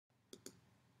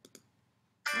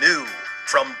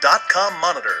From .com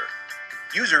Monitor,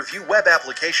 User View Web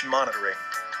Application Monitoring.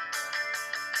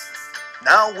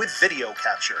 Now with Video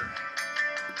Capture.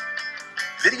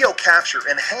 Video Capture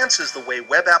enhances the way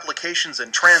web applications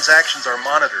and transactions are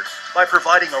monitored by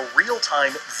providing a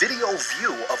real-time video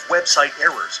view of website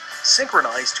errors,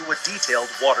 synchronized to a detailed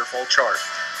waterfall chart.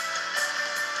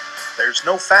 There's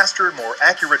no faster, more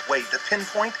accurate way to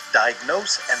pinpoint,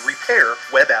 diagnose, and repair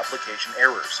web application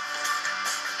errors.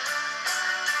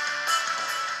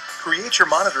 Create your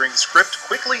monitoring script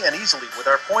quickly and easily with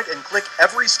our point-and-click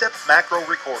every-step macro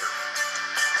recorder.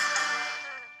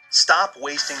 Stop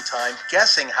wasting time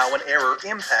guessing how an error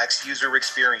impacts user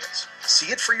experience.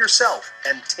 See it for yourself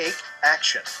and take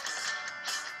action.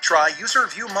 Try User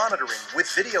View Monitoring with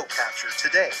Video Capture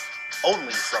today,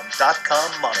 only from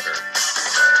 .com Monitor.